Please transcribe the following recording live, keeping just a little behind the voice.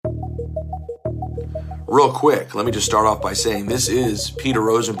Real quick, let me just start off by saying this is Peter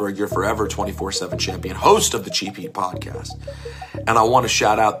Rosenberg, your forever 24/7 champion, host of the Cheap Heat podcast. And I want to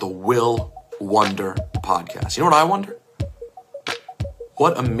shout out the Will Wonder podcast. You know what I wonder?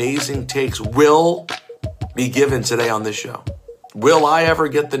 What amazing takes will be given today on this show? Will I ever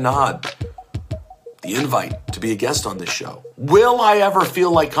get the nod, the invite to be a guest on this show? Will I ever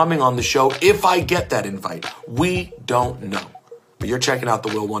feel like coming on the show if I get that invite? We don't know. But you're checking out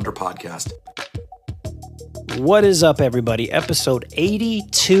the Will Wonder podcast. What is up, everybody? Episode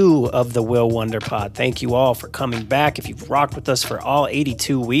 82 of the Will Wonder Pod. Thank you all for coming back. If you've rocked with us for all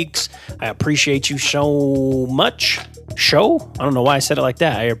 82 weeks, I appreciate you so much. I don't know why I said it like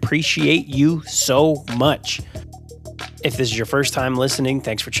that. I appreciate you so much. If this is your first time listening,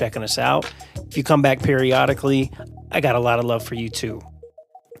 thanks for checking us out. If you come back periodically, I got a lot of love for you too.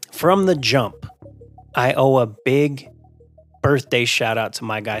 From the jump, I owe a big birthday shout out to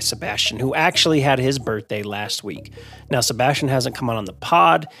my guy Sebastian, who actually had his birthday last week. Now, Sebastian hasn't come on the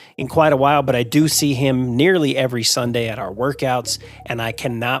pod in quite a while, but I do see him nearly every Sunday at our workouts, and I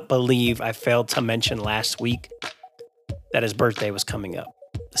cannot believe I failed to mention last week that his birthday was coming up.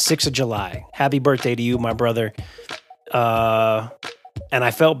 The 6th of July. Happy birthday to you, my brother. And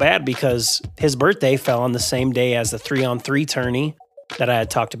I felt bad because his birthday fell on the same day as the 3-on-3 tourney that I had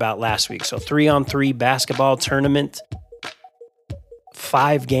talked about last week. So 3-on-3 basketball tournament.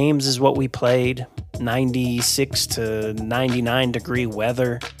 5 games is what we played, 96 to 99 degree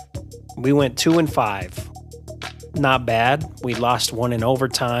weather. We went 2-5. Not bad. We lost 1 in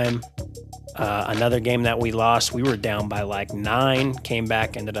overtime. Another game that we lost, we were down by like 9, came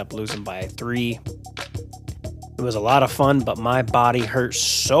back, ended up losing by 3. It was a lot of fun, but my body hurt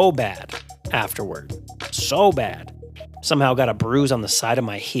so bad afterward. So bad. Somehow got a bruise on the side of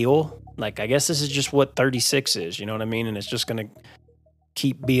my heel. Like, I guess this is just what 36 is, you know what I mean? And it's just going to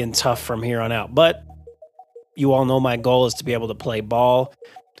keep being tough from here on out. But you all know my goal is to be able to play ball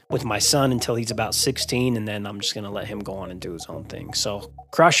with my son until he's about 16, and then I'm just going to let him go on and do his own thing. So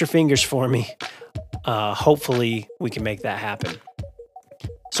cross your fingers for me. Hopefully we can make that happen.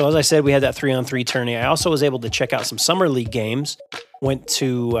 So as I said, we had that 3-on-3 tourney. I also was able to check out some Summer League games. Went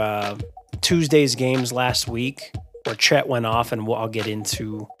to Tuesday's games last week where Chet went off, and I'll get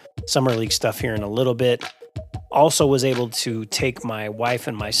into Summer League stuff here in a little bit. Also was able to take my wife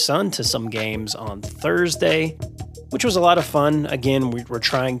and my son to some games on Thursday, which was a lot of fun. Again, we're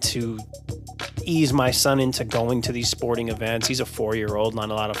trying to ease my son into going to these sporting events. He's a 4-year-old. Not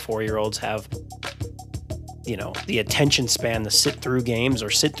a lot of 4-year-olds have, the attention span to sit through games or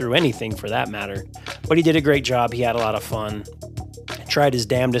sit through anything for that matter. But he did a great job. He had a lot of fun. Tried his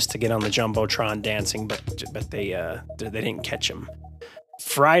damnedest to get on the Jumbotron dancing, but they didn't catch him.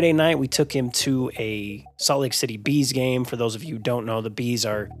 Friday night, we took him to a Salt Lake City Bees game. For those of you who don't know, the Bees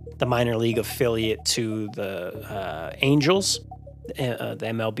are the minor league affiliate to the Angels, the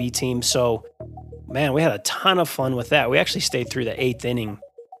MLB team. So, man, we had a ton of fun with that. We actually stayed through the 8th inning,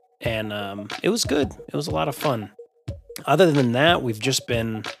 and it was good. It was a lot of fun. Other than that, we've just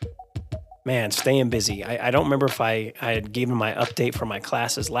been, staying busy. I don't remember if I had given my update for my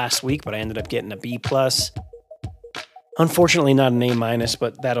classes last week, but I ended up getting a B+. Unfortunately, not an A-,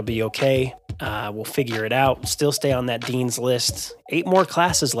 but that'll be okay. We'll figure it out. Still stay on that dean's list. 8 more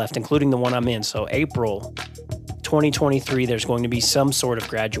classes left, including the one I'm in. So April 2023, there's going to be some sort of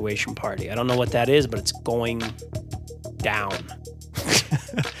graduation party. I don't know what that is, but it's going down.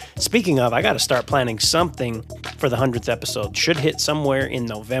 Speaking of, I got to start planning something for the 100th episode. Should hit somewhere in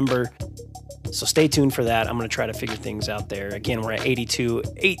November. So stay tuned for that. I'm going to try to figure things out there. Again, we're at 82,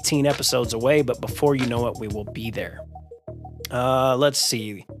 18 episodes away, but before you know it, we will be there. Let's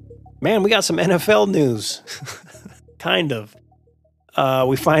see. Man, we got some NFL news. Kind of.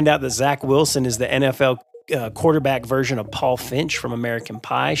 We find out that Zach Wilson is the NFL quarterback version of Paul Finch from American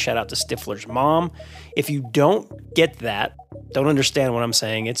Pie. Shout out to Stifler's mom. If you don't get that, don't understand what I'm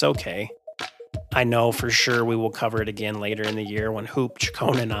saying, it's okay. I know for sure we will cover it again later in the year when Hoop,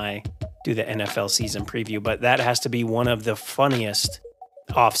 Chacon, and I do the NFL season preview, but that has to be one of the funniest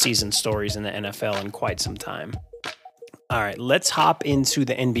off-season stories in the NFL in quite some time. All right, let's hop into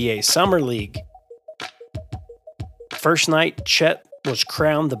the NBA Summer League. First night, Chet was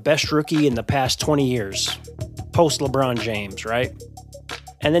crowned the best rookie in the past 20 years, post LeBron James, right?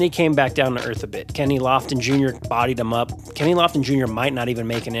 And then he came back down to earth a bit. Kenny Lofton Jr. bodied him up. Kenny Lofton Jr. might not even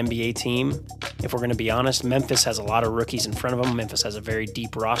make an NBA team, if we're going to be honest. Memphis has a lot of rookies in front of him. Memphis has a very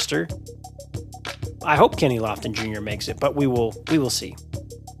deep roster. I hope Kenny Lofton Jr. makes it, but we will see.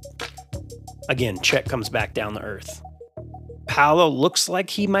 Again, Chet comes back down to earth. Paolo looks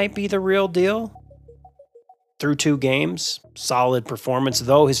like he might be the real deal. through 2 games, solid performance,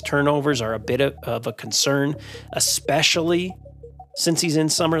 though his turnovers are a bit of a concern, especially since he's in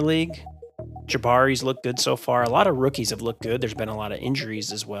Summer League. Jabari's looked good so far. A lot of rookies have looked good. There's been a lot of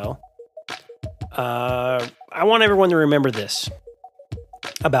injuries as well. I want everyone to remember this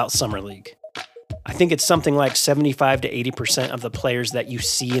about Summer League. I think it's something like 75 to 80% of the players that you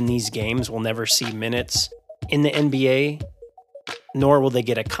see in these games will never see minutes in the NBA, nor will they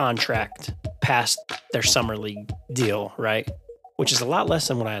get a contract past their Summer League deal, right? Which is a lot less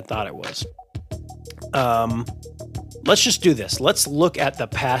than what I had thought it was. Let's just do this. Let's look at the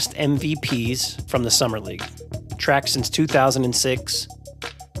past MVPs from the Summer League. Track since 2006.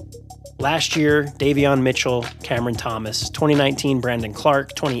 Last year, Davion Mitchell, Cameron Thomas. 2019, Brandon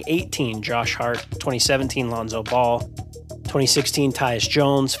Clark. 2018, Josh Hart. 2017, Lonzo Ball. 2016, Tyus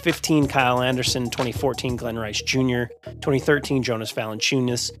Jones. 15, Kyle Anderson. 2014, Glenn Rice Jr. 2013, Jonas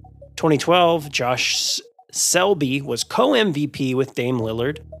Valanciunas. 2012, Josh Selby was co-MVP with Dame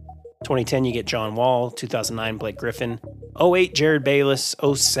Lillard. 2010, you get John Wall. 2009, Blake Griffin. 2008, Jared Bayless.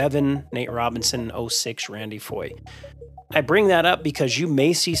 2007, Nate Robinson. 2006, Randy Foye. I bring that up because you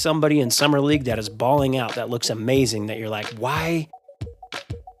may see somebody in Summer League that is balling out, that looks amazing, that you're like, why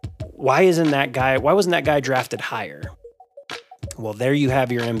wasn't that guy drafted higher? Well, there you have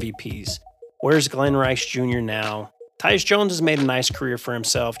your MVPs. Where's Glenn Rice Jr. now? Tyus Jones has made a nice career for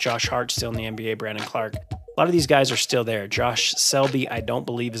himself. Josh Hart's still in the NBA. Brandon Clark. A lot of these guys are still there. Josh Selby, I don't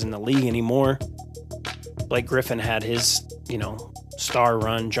believe, is in the league anymore. Blake Griffin had his, star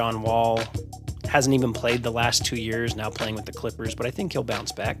run. John Wall hasn't even played the last 2 years, now playing with the Clippers, but I think he'll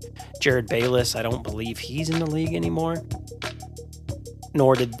bounce back. Jared Bayless, I don't believe he's in the league anymore.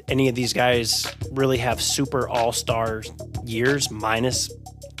 Nor did any of these guys really have super all-star years, minus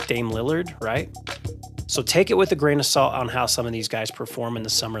Dame Lillard, right? So take it with a grain of salt on how some of these guys perform in the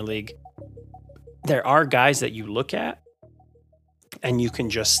Summer League. There are guys that you look at and you can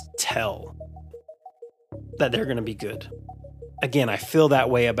just tell that they're going to be good. Again, I feel that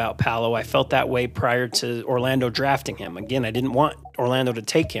way about Paolo. I felt that way prior to Orlando drafting him. Again, I didn't want Orlando to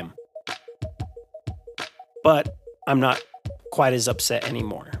take him. But I'm not quite as upset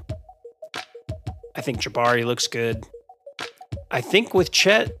anymore. I think Jabari looks good. I think with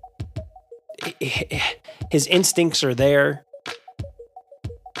Chet, his instincts are there.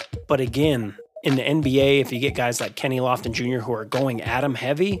 But again, in the NBA, if you get guys like Kenny Lofton Jr. who are going at him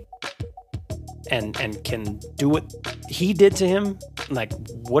heavy and can do what he did to him, like,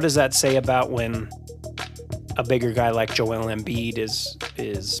 what does that say about when a bigger guy like Joel Embiid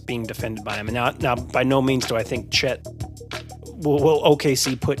is being defended by him? And now, by no means do I think Chet will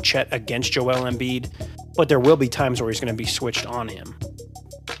OKC put Chet against Joel Embiid, but there will be times where he's going to be switched on him.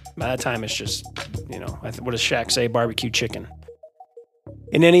 By that time, it's just, what does Shaq say? Barbecue chicken.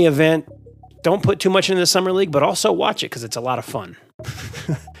 In any event, don't put too much into the Summer League, but also watch it because it's a lot of fun.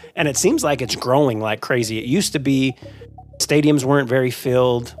 And it seems like it's growing like crazy. It used to be stadiums weren't very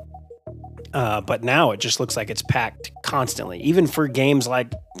filled, but now it just looks like it's packed constantly, even for games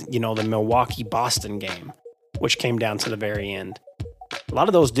like, the Milwaukee-Boston game, which came down to the very end. A lot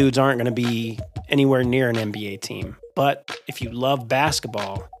of those dudes aren't going to be anywhere near an NBA team, but if you love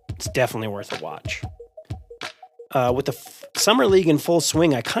basketball, it's definitely worth a watch. With the Summer League in full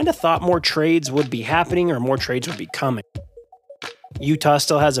swing, I kind of thought more trades would be happening or more trades would be coming. Utah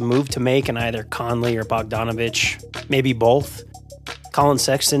still has a move to make in either Conley or Bogdanovich, maybe both. Colin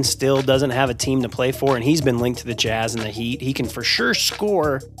Sexton still doesn't have a team to play for, and he's been linked to the Jazz and the Heat. He can for sure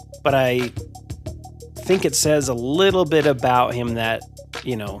score, but I think it says a little bit about him that,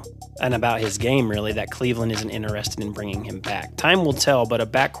 and about his game, really, that Cleveland isn't interested in bringing him back. Time will tell, but a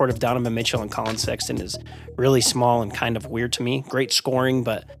backcourt of Donovan Mitchell and Colin Sexton is really small and kind of weird to me. Great scoring,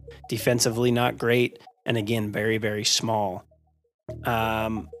 but defensively not great, and again, very, very small.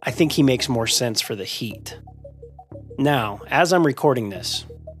 I think he makes more sense for the Heat. Now, as I'm recording this,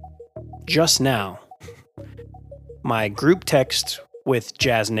 just now, my group text with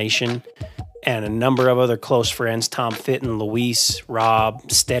Jazz Nation and a number of other close friends, Tom Fitton, Luis,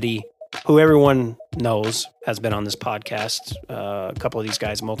 Rob, Steady, who everyone knows has been on this podcast, a couple of these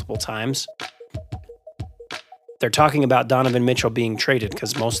guys multiple times. They're talking about Donovan Mitchell being traded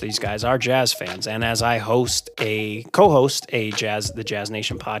because most of these guys are Jazz fans. And as I co-host the Jazz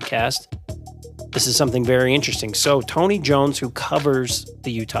Nation podcast, this is something very interesting. So Tony Jones, who covers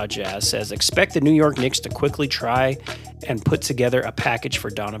the Utah Jazz, says, expect the New York Knicks to quickly try and put together a package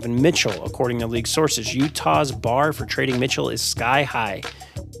for Donovan Mitchell. According to league sources, Utah's bar for trading Mitchell is sky high.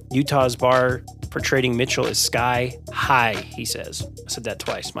 Utah's bar for trading Mitchell is sky high, he says. I said that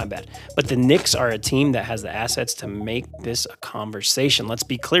twice, my bad. But the Knicks are a team that has the assets to make this a conversation. Let's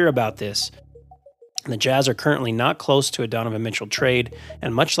be clear about this. The Jazz are currently not close to a Donovan Mitchell trade,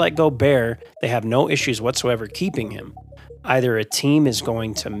 and much like Gobert, they have no issues whatsoever keeping him. Either a team is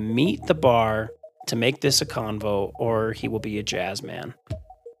going to meet the bar to make this a convo, or he will be a Jazz man.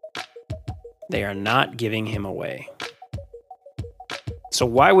 They are not giving him away. So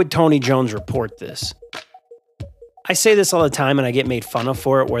why would Tony Jones report this? I say this all the time and I get made fun of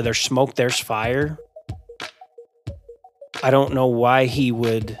for it, where there's smoke, there's fire. I don't know why he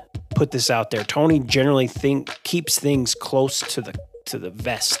would put this out there. Tony generally keeps things close to the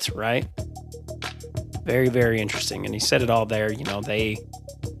vest, right? Very, very interesting. And he said it all there. You know, they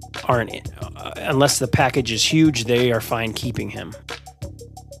aren't, unless the package is huge, they are fine keeping him.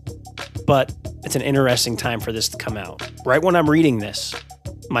 But it's an interesting time for this to come out. Right when I'm reading this,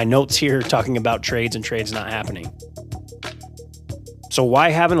 my notes here talking about trades and trades not happening. So why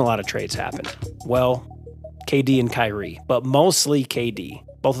haven't a lot of trades happened? Well, KD and Kyrie, but mostly KD.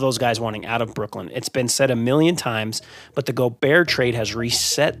 Both of those guys wanting out of Brooklyn. It's been said a million times, but the Gobert trade has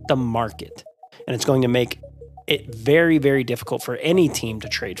reset the market, and it's going to make it very, very difficult for any team to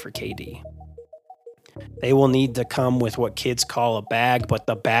trade for KD. They will need to come with what kids call a bag, but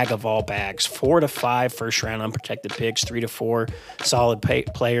the bag of all bags. 4 to 5 first-round unprotected picks, 3 to 4 solid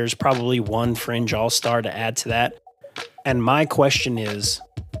players, probably 1 fringe all-star to add to that. And my question is,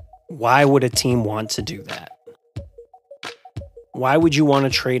 why would a team want to do that? Why would you want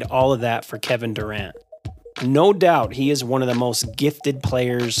to trade all of that for Kevin Durant? No doubt he is one of the most gifted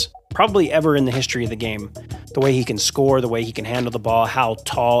players probably ever in the history of the game. The way he can score, the way he can handle the ball, how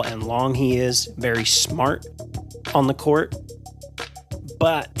tall and long he is, very smart on the court.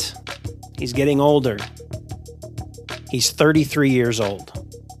 But he's getting older. He's 33 years old.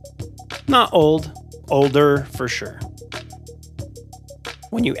 Not old, older for sure.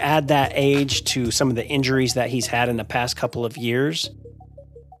 When you add that age to some of the injuries that he's had in the past couple of years,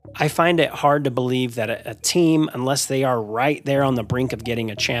 I find it hard to believe that a team, unless they are right there on the brink of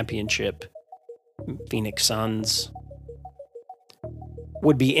getting a championship, Phoenix Suns,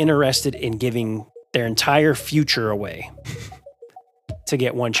 would be interested in giving their entire future away to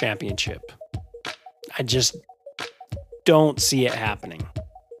get one championship. I just don't see it happening.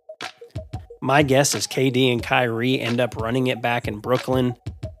 My guess is KD and Kyrie end up running it back in Brooklyn.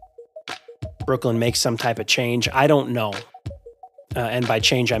 Brooklyn makes some type of change. I don't know. And by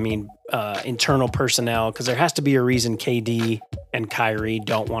change, I mean internal personnel, because there has to be a reason KD and Kyrie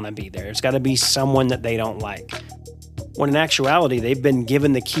don't want to be there. There's got to be someone that they don't like. When in actuality, they've been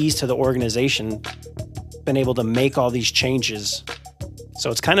given the keys to the organization, been able to make all these changes. So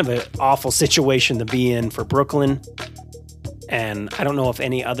it's kind of an awful situation to be in for Brooklyn. And I don't know if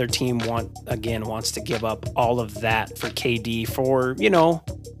any other team wants to give up all of that for KD for,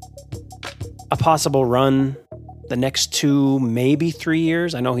 a possible run the next 2, maybe 3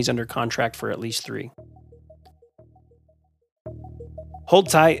 years. I know he's under contract for at least 3. Hold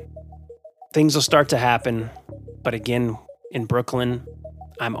tight. Things will start to happen. But again, in Brooklyn,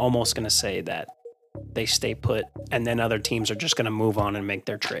 I'm almost going to say that they stay put, and then other teams are just going to move on and make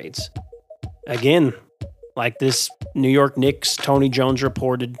their trades. Again, like this New York Knicks, Tony Jones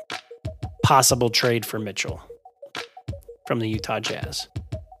reported possible trade for Mitchell from the Utah Jazz.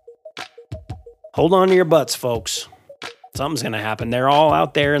 Hold on to your butts, folks. Something's going to happen. They're all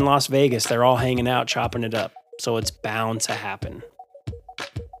out there in Las Vegas. They're all hanging out, chopping it up. So it's bound to happen.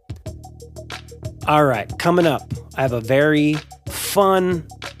 All right, coming up, I have a very fun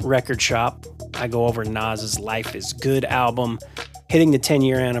record shop. I go over Nas's Life is Good album, hitting the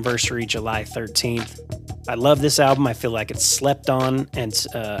 10-year anniversary July 13th. I love this album. I feel like it's slept on, and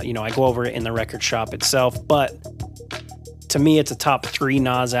I go over it in the record shop itself. But to me, it's a top 3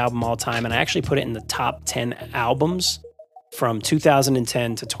 Nas album all time, and I actually put it in the top 10 albums from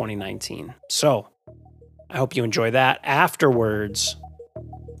 2010 to 2019. So I hope you enjoy that. Afterwards,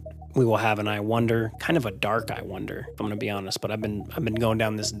 we will have an I Wonder, kind of a dark I Wonder, if I'm going to be honest. But I've been going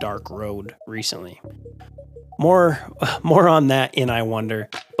down this dark road recently. More on that in I Wonder.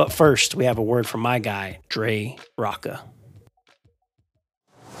 But first, we have a word from my guy, Dre Rocca.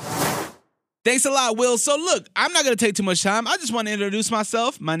 Thanks a lot, Will. So look, I'm not going to take too much time. I just want to introduce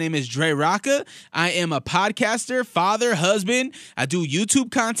myself. My name is Dre Rocca. I am a podcaster, father, husband. I do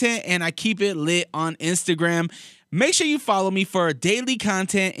YouTube content, and I keep it lit on Instagram. Make sure you follow me for daily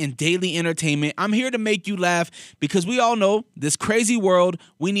content and daily entertainment. I'm here to make you laugh because we all know this crazy world,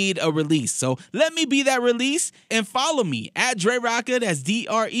 we need a release. So let me be that release and follow me at Dre Rocca, that's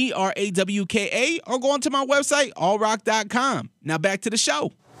DRERAWKA, or go onto my website, allrock.com. Now back to the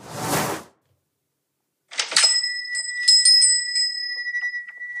show.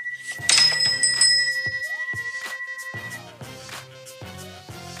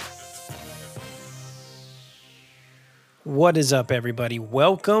 What is up, everybody?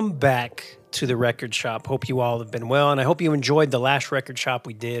 Welcome back to the Record Shop. Hope you all have been well, and I hope you enjoyed the last Record Shop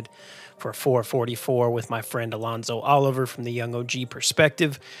we did for 444 with my friend Alonzo Oliver from the Young OG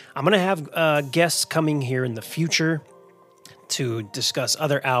Perspective. I'm going to have guests coming here in the future to discuss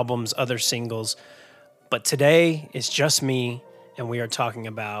other albums, other singles, but today is just me, and we are talking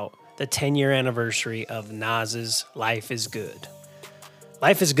about the 10-year anniversary of Nas's Life is Good.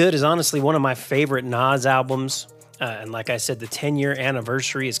 Life is Good is honestly one of my favorite Nas albums. And like I said, the 10-year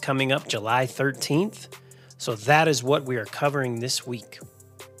anniversary is coming up July 13th. So that is what we are covering this week.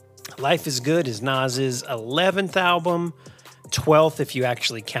 Life is Good is Nas's 11th album, 12th if you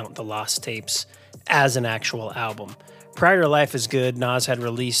actually count the Lost Tapes as an actual album. Prior to Life is Good, Nas had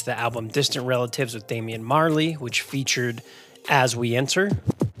released the album Distant Relatives with Damian Marley, which featured As We Enter.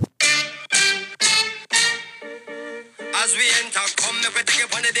 As we enter, come we take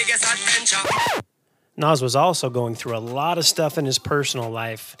it on the biggest adventure. Nas was also going through a lot of stuff in his personal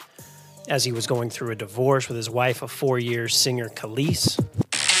life as he was going through a divorce with his wife of 4 years, singer Khalees.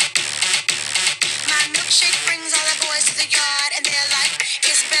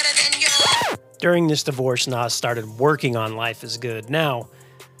 During this divorce, Nas started working on Life is Good. Now,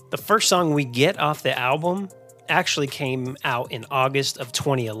 the first song we get off the album actually came out in August of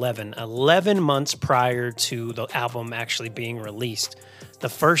 2011, 11 months prior to the album actually being released. The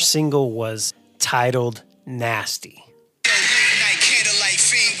first single was titled Nasty.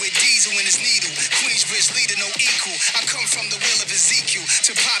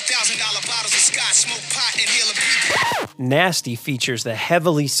 Nasty features the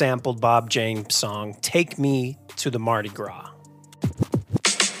heavily sampled Bob James song Take Me to the Mardi Gras.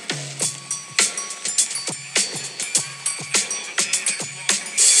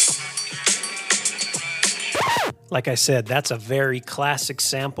 Like I said, that's a very classic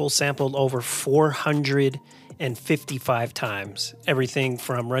sample, sampled over 455 times. Everything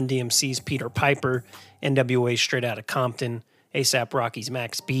from Run DMC's Peter Piper, NWA Straight Outta Compton, A$AP Rocky's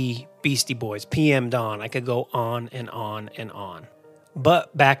Max B, Beastie Boys, PM Dawn. I could go on and on and on.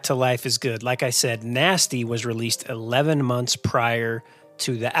 But back to Life is Good. Like I said, Nasty was released 11 months prior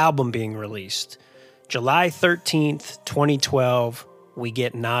to the album being released. July 13th, 2012, we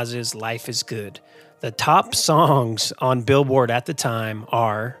get Nas's Life is Good. The top songs on Billboard at the time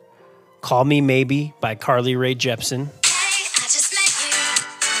are Call Me Maybe by Carly Rae Jepsen,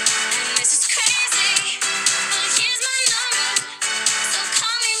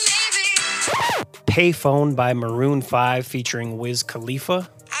 Payphone by Maroon 5 featuring Wiz Khalifa,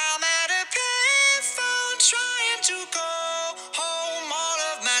 I'm at a payphone trying to go home, all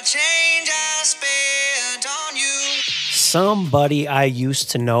of my change I spent on you, Somebody I Used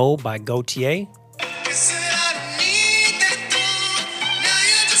to Know by Gautier,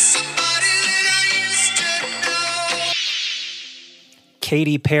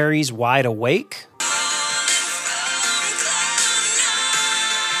 Katy Perry's Wide Awake,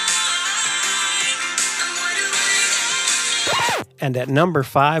 and at number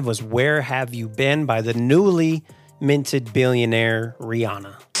 5 was Where Have You Been by the newly minted billionaire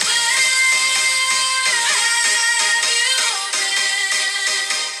Rihanna.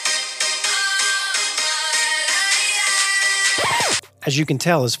 As you can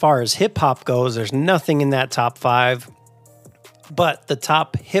tell, as far as hip-hop goes, there's nothing in that top 5. But the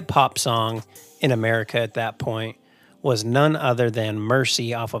top hip-hop song in America at that point was none other than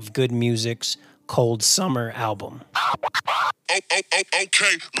Mercy off of Good Music's Cold Summer album. Okay,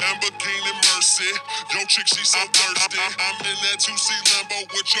 Lamborghini Mercy. Yo, chick, she so thirsty. I'm in that 2C Lambo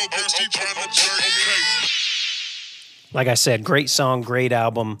with your girl, she tryna jerk. Like I said, great song, great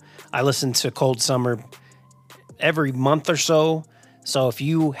album. I listen to Cold Summer every month or so. So if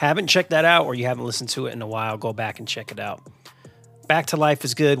you haven't checked that out or you haven't listened to it in a while, go back and check it out. Back to Life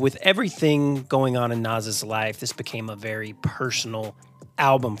is Good. With everything going on in Nas's life, this became a very personal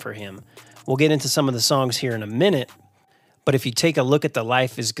album for him. We'll get into some of the songs here in a minute, but if you take a look at the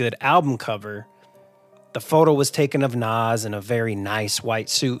Life is Good album cover, the photo was taken of Nas in a very nice white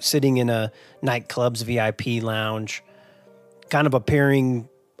suit, sitting in a nightclub's VIP lounge, kind of appearing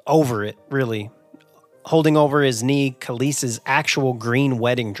over it, really, holding over his knee Khalees's actual green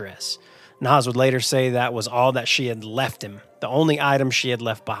wedding dress. Nas would later say that was all that she had left him, the only item she had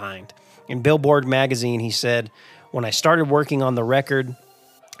left behind. In Billboard magazine, he said, "When I started working on the record,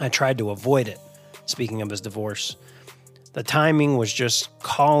 I tried to avoid it," speaking of his divorce. The timing was just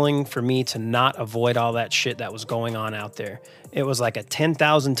calling for me to not avoid all that shit that was going on out there. It was like a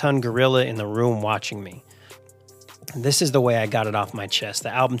 10,000-ton gorilla in the room watching me. And this is the way I got it off my chest. The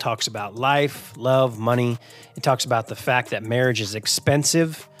album talks about life, love, money. It talks about the fact that marriage is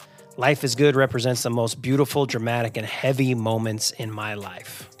expensive, Life is Good represents the most beautiful, dramatic, and heavy moments in my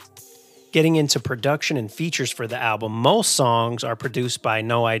life. Getting into production and features for the album, most songs are produced by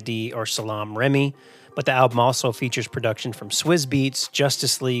No ID or Salaam Remi, but the album also features production from Swizz Beatz,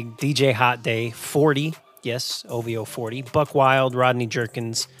 Justice League, DJ Hot Day, 40, yes, OVO 40, Buck Wild, Rodney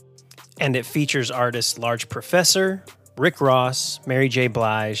Jerkins, and it features artists Large Professor, Rick Ross, Mary J.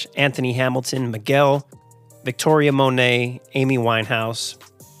 Blige, Anthony Hamilton, Miguel, Victoria Monet, Amy Winehouse,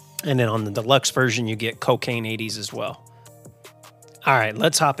 and then on the deluxe version, you get Cocaine 80s as well. All right,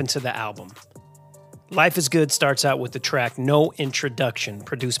 let's hop into the album. Life is Good starts out with the track No Introduction,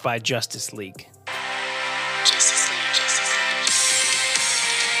 produced by Justice League.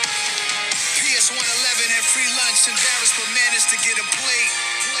 PS111 and free lunch, embarrassed but managed to get a plate.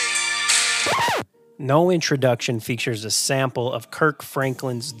 No Introduction features a sample of Kirk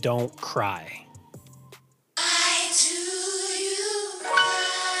Franklin's Don't Cry. I do you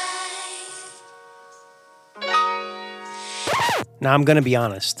right. Now, I'm going to be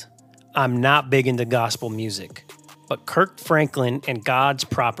honest. I'm not big into gospel music, but Kirk Franklin and God's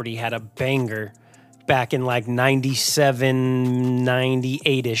Property had a banger back in like 97,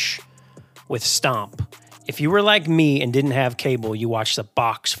 98-ish with Stomp. If you were like me and didn't have cable, you watched the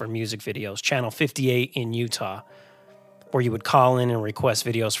box for music videos, Channel 58 in Utah, where you would call in and request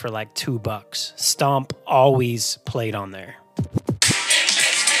videos for like $2. Stomp always played on there.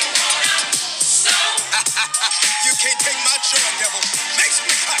 You can't take my joy, devil. Makes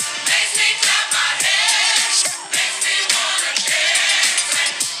me clap. Makes me clap my hands. Makes me wanna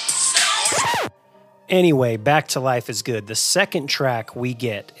dance. Anyway, back to Life is Good. The second track we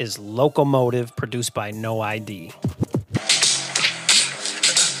get is Locomotive, produced by No ID. Yo,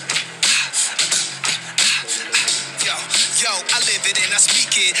 I live it and I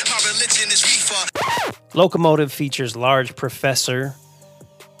speak it. My religion is reefer. Locomotive features Large Professor.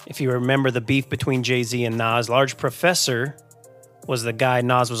 If you remember the beef between Jay-Z and Nas, Large Professor was the guy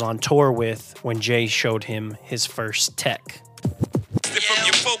Nas was on tour with when Jay showed him his first tech. From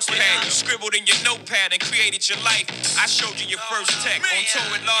your folks' pad, you scribbled in your notepad and created your life. I showed you your first tech on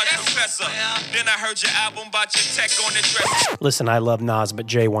tour with Large Professor. Then I heard your album about your tech on the dress. Listen, I love Nas, but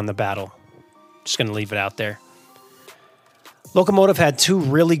Jay won the battle. Just gonna leave it out there. Locomotive had two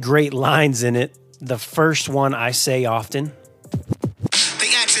really great lines in it. The first one I say often.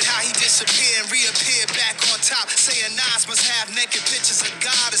 They asked how he disappeared and reappeared back on top, saying Nas must have naked pictures of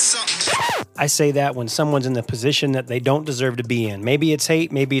God or something. I say that when someone's in the position that they don't deserve to be in. Maybe it's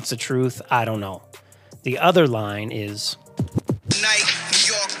hate, maybe it's the truth, I don't know. The other line is, Night,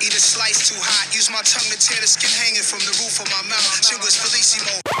 New York, eat a slice too hot. Use my tongue to tear the skin hanging from the roof of my mouth. Shit was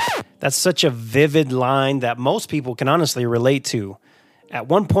Felicimo. that's such a vivid line that most people can honestly relate to. At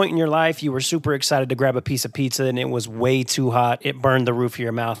one point in your life, you were super excited to grab a piece of pizza and it was way too hot. It burned the roof of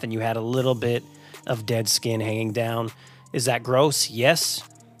your mouth and you had a little bit of dead skin hanging down. Is that gross? Yes.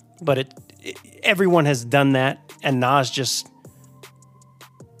 But everyone has done that, and Nas just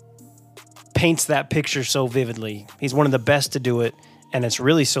paints that picture so vividly. He's one of the best to do it, and it's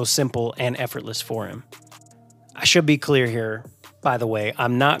really so simple and effortless for him. I should be clear here, by the way,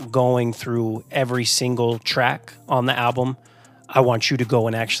 I'm not going through every single track on the album. I want you to go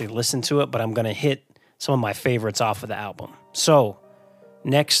and actually listen to it, but I'm going to hit some of my favorites off of the album. So,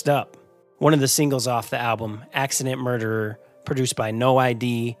 next up, one of the singles off the album, Accident Murderer, produced by No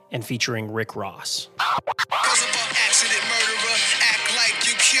ID and featuring Rick Ross. Cause of an accident murderer, act like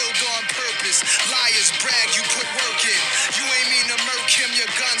you killed on purpose. Liars brag, you put work in. You ain't mean to murk him, your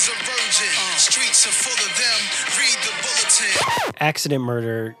gun's a virgin. Streets are full of them, read the bulletin. Accident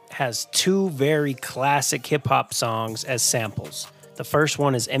Murder has two very classic hip-hop songs as samples. The first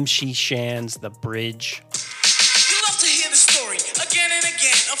one is MC Shan's The Bridge. You love to hear the story again and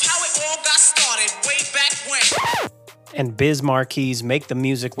again of how it all got started way back when. And Biz Marquis' Make the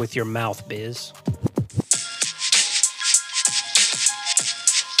Music with Your Mouth, Biz.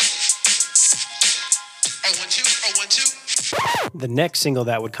 The next single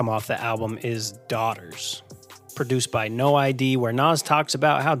that would come off the album is Daughters, produced by No ID, where Nas talks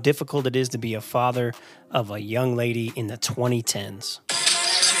about how difficult it is to be a father of a young lady in the 2010s.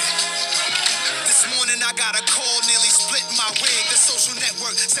 This morning I got a call, nearly split my wig. The social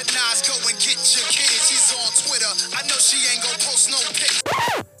network said Nas, go and get your kids. She's on Twitter, I know she ain't gonna post no pics.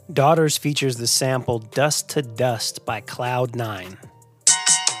 Daughters features the sample Dust to Dust by Cloud9.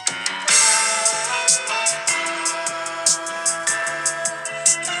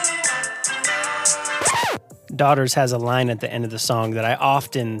 Daughters has a line at the end of the song that I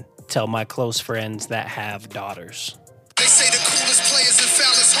often tell my close friends that have daughters. They say the coolest players and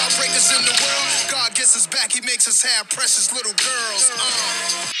foulest heartbreakers in the world. God gets us back, he makes us have precious little girls.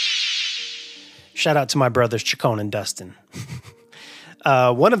 Shout out to my brothers Chacon and Dustin.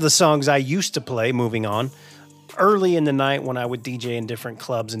 One of the songs I used to play, moving on, early in the night when I would DJ in different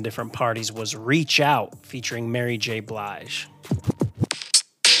clubs and different parties was Reach Out, featuring Mary J. Blige.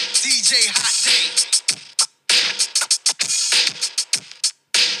 DJ Hot Day.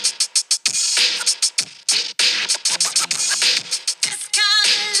 This kind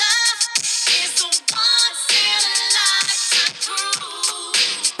of love is a once in a lifetime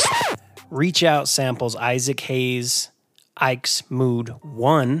groove. Reach Out samples Isaac Hayes' Ike's Mood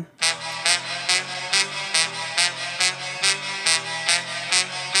 1.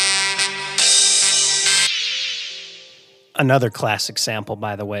 Another classic sample,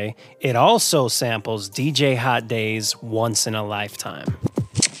 by the way. It also samples DJ Hot Day's Once in a Lifetime.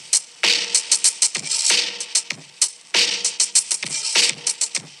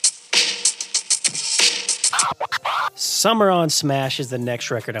 Summer on Smash is the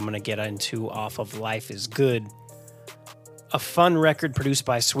next record I'm going to get into off of Life is Good. A fun record produced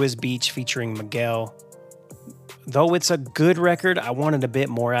by Swizz Beatz featuring Miguel. Though it's a good record, I wanted a bit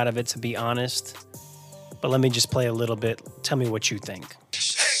more out of it, to be honest. But let me just play a little bit. Tell me what you think. Life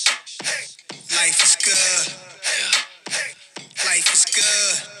is good. Life is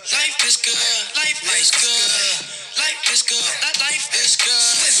good. Life is good. Life is good. Life is good. Life is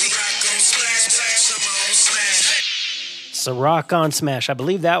good. Ciroc on Smash. Summer on Smash. Ciroc on Smash. I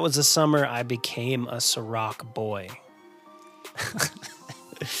believe that was the summer I became a Ciroc boy.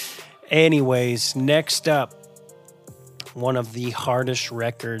 Anyways, next up, one of the hardest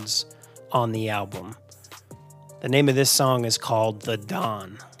records on the album. The name of this song is called The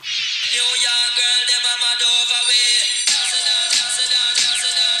Dawn.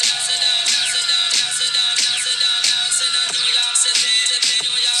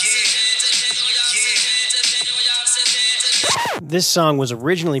 This song was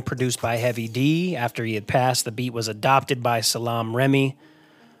originally produced by Heavy D. After he had passed, the beat was adopted by Salaam Remi.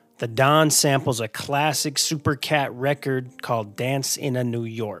 The Dawn samples a classic Supercat record called Dance in a New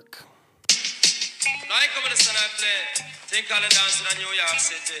York. Think all the dancing in New York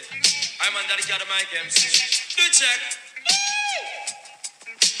City. I'm on that the mic MC. Do check.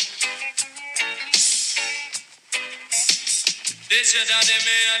 This your daddy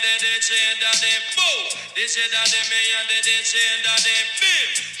me and the DJ and daddy boo. This your daddy me and the DJ and daddy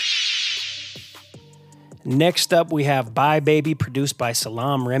bim. Next up, we have Bye Baby, produced by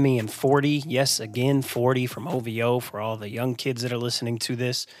Salaam Remi and 40. Yes, again, 40 from OVO for all the young kids that are listening to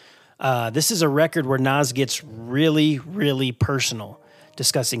this. This is a record where Nas gets really, really personal,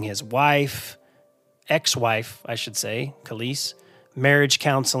 discussing his wife, ex-wife, I should say, Khalees, marriage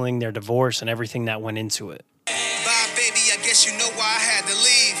counseling, their divorce, and everything that went into it. Bye, baby, I guess you know why I had to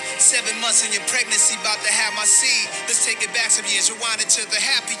leave. 7 months in your pregnancy, about to have my seed. Let's take it back some years, rewind it to the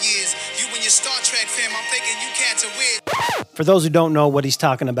happy years. You and your Star Trek fam, I'm thinking you cats are weird. For those who don't know what he's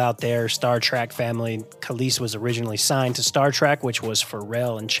talking about there, Star Trek family, Khalees was originally signed to Star Trek, which was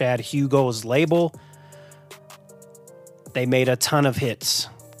Pharrell and Chad Hugo's label. They made a ton of hits.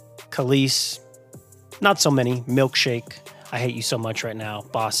 Khalees, not so many. Milkshake, I Hate You So Much Right Now,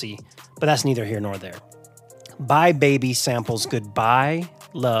 Bossy, but that's neither here nor there. Bye Baby samples Goodbye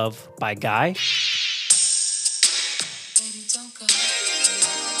Love by Guy. Baby, don't go.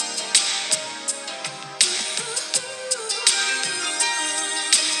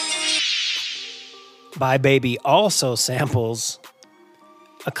 Bye Baby also samples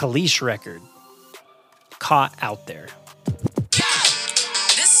a Khalees record, Caught Out There.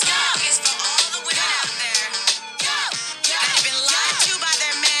 This song is for all the women out there that have been lied to by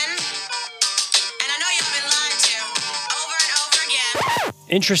their men. And I know you've been lied to over and over again.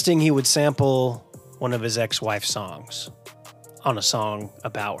 Interesting, he would sample one of his ex-wife's songs on a song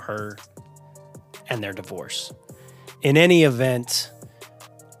about her and their divorce. In any event,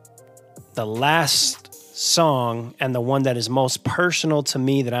 the last song and the one that is most personal to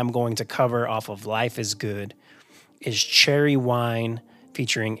me that I'm going to cover off of Life is Good is Cherry Wine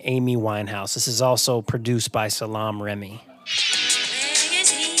featuring Amy Winehouse. This is also produced by Salaam Remi. Where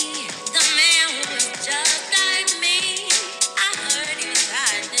is he? The man who was just like me. I heard he was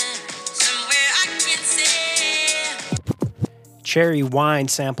hiding somewhere I can't see. Cherry Wine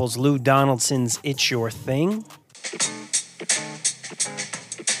samples Lou Donaldson's It's Your Thing.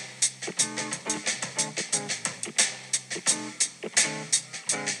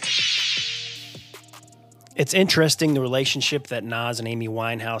 It's interesting the relationship that Nas and Amy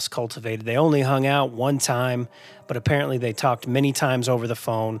Winehouse cultivated. They only hung out one time, but apparently they talked many times over the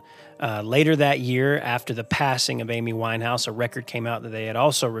phone. Later that year, after the passing of Amy Winehouse, a record came out that they had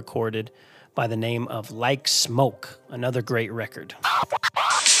also recorded by the name of Like Smoke, another great record. I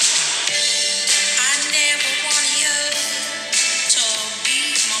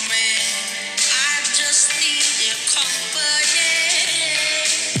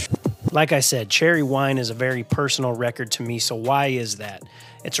Like I said, Cherry Wine is a very personal record to me, so why is that?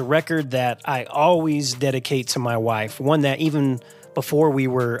 It's a record that I always dedicate to my wife, one that even before we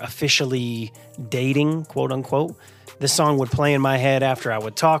were officially dating, quote unquote, this song would play in my head after I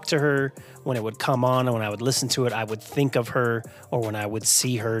would talk to her. When it would come on and when I would listen to it, I would think of her, or when I would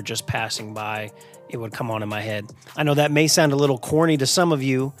see her just passing by, it would come on in my head. I know that may sound a little corny to some of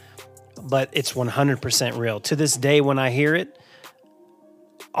you, but it's 100% real. To this day, when I hear it,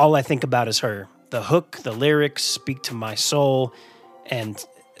 all I think about is her. The hook, the lyrics speak to my soul and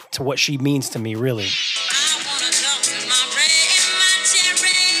to what she means to me, really. I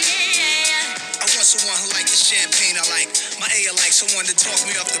want someone who like the champagne I like. My A like someone to talk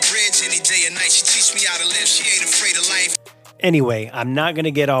me off the bridge any day and night. She teach me how to live. She ain't afraid of life. Anyway, I'm not going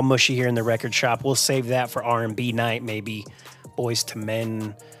to get all mushy here in the record shop. We'll save that for R&B night, maybe Boys to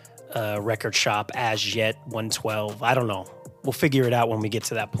Men record shop, As Yet 112. I don't know. We'll figure it out when we get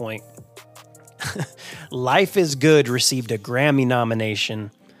to that point. Life is Good received a Grammy nomination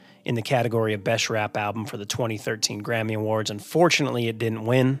in the category of Best Rap Album for the 2013 Grammy Awards. Unfortunately, it didn't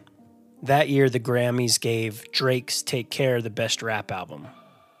win. That year, the Grammys gave Drake's Take Care the Best Rap Album.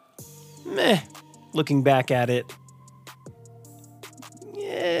 Meh. Looking back at it,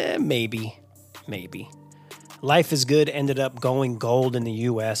 yeah, maybe. Life is Good ended up going gold in the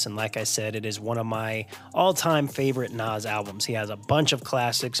US, and like I said, it is one of my all-time favorite Nas albums. He has a bunch of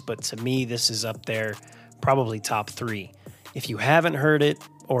classics, but to me, this is up there, probably top 3. If you haven't heard it,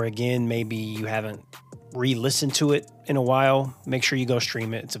 or again, maybe you haven't re-listened to it in a while, make sure you go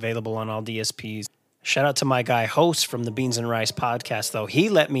stream it. It's available on all DSPs. Shout out to my guy, Host, from the Beans and Rice podcast, though. He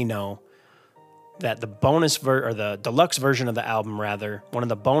let me know that the the deluxe version of the album, rather, one of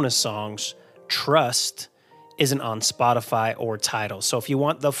the bonus songs, Trust, isn't on Spotify or Tidal. So if you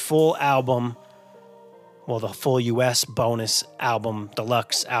want the full album, well, the full US bonus album,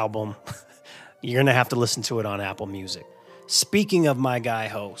 deluxe album, you're going to have to listen to it on Apple Music. Speaking of my guy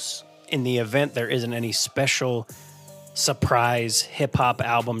Host, in the event there isn't any special surprise hip-hop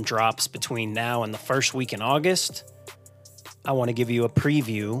album drops between now and the first week in August, I want to give you a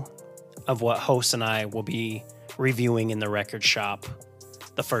preview of what Host and I will be reviewing in the record shop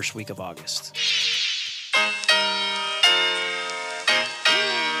the first week of August.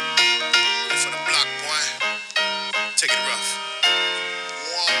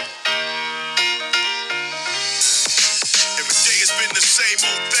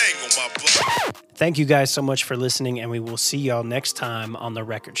 Thank you guys so much for listening, and we will see y'all next time on the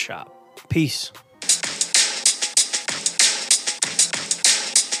record shop. Peace.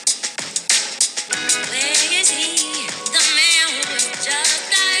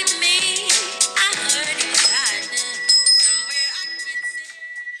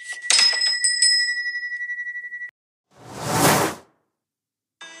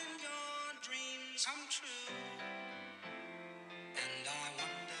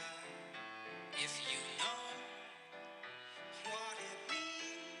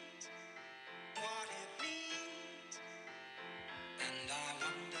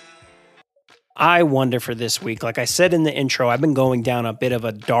 I wonder for this week, like I said in the intro, I've been going down a bit of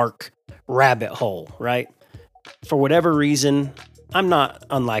a dark rabbit hole, right? For whatever reason, I'm not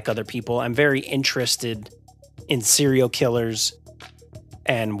unlike other people. I'm very interested in serial killers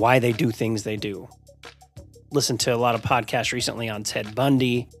and why they do things they do. Listened to a lot of podcasts recently on Ted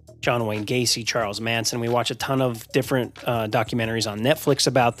Bundy, John Wayne Gacy, Charles Manson. We watch a ton of different documentaries on Netflix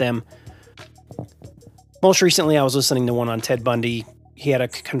about them. Most recently, I was listening to one on Ted Bundy. He had a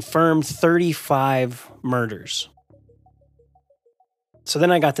confirmed 35 murders. So then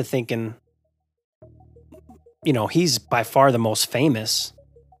I got to thinking, you know, he's by far the most famous,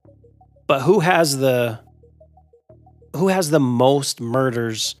 but who has the most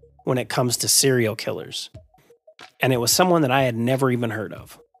murders when it comes to serial killers? And it was someone that I had never even heard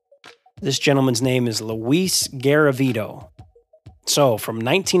of. This gentleman's name is Luis Garavito. So from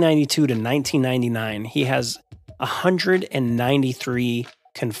 1992 to 1999, he has 193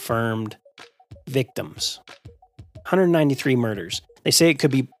 confirmed victims. 193 murders. They say it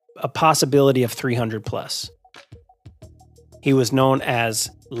could be a possibility of 300 plus. He was known as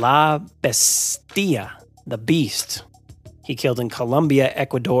La Bestia, the Beast. He killed in Colombia,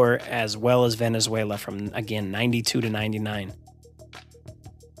 Ecuador, as well as Venezuela from, again, 92 to 99.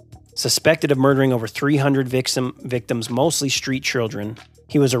 Suspected of murdering over 300 victims, mostly street children.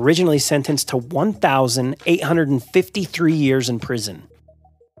 He was originally sentenced to 1,853 years in prison.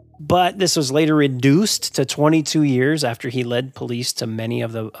 But this was later reduced to 22 years after he led police to many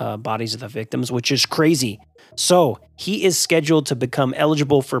of the bodies of the victims, which is crazy. So he is scheduled to become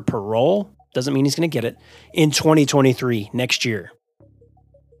eligible for parole. Doesn't mean he's going to get it in 2023, next year.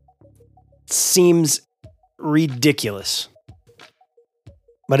 seems ridiculous.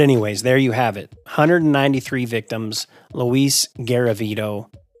 But anyways, there you have it. 193 victims. Luis Garavito,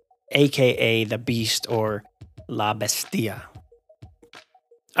 a.k.a. the Beast or La Bestia.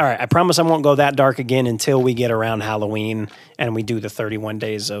 All right, I promise I won't go that dark again until we get around Halloween and we do the 31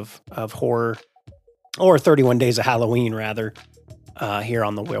 days of horror, or 31 days of Halloween, rather, here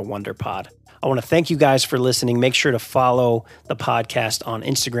on the Will Wonder Pod. I want to thank you guys for listening. Make sure to follow the podcast on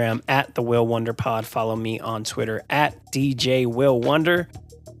Instagram at the Will Wonder Pod. Follow me on Twitter at DJ Will Wonder.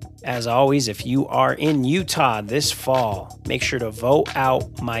 As always, if you are in Utah this fall, make sure to vote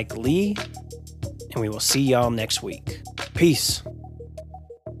out Mike Lee, and we will see y'all next week. Peace.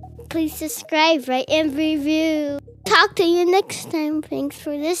 Please subscribe, rate, and review. Talk to you next time. Thanks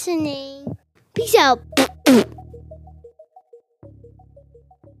for listening. Peace out.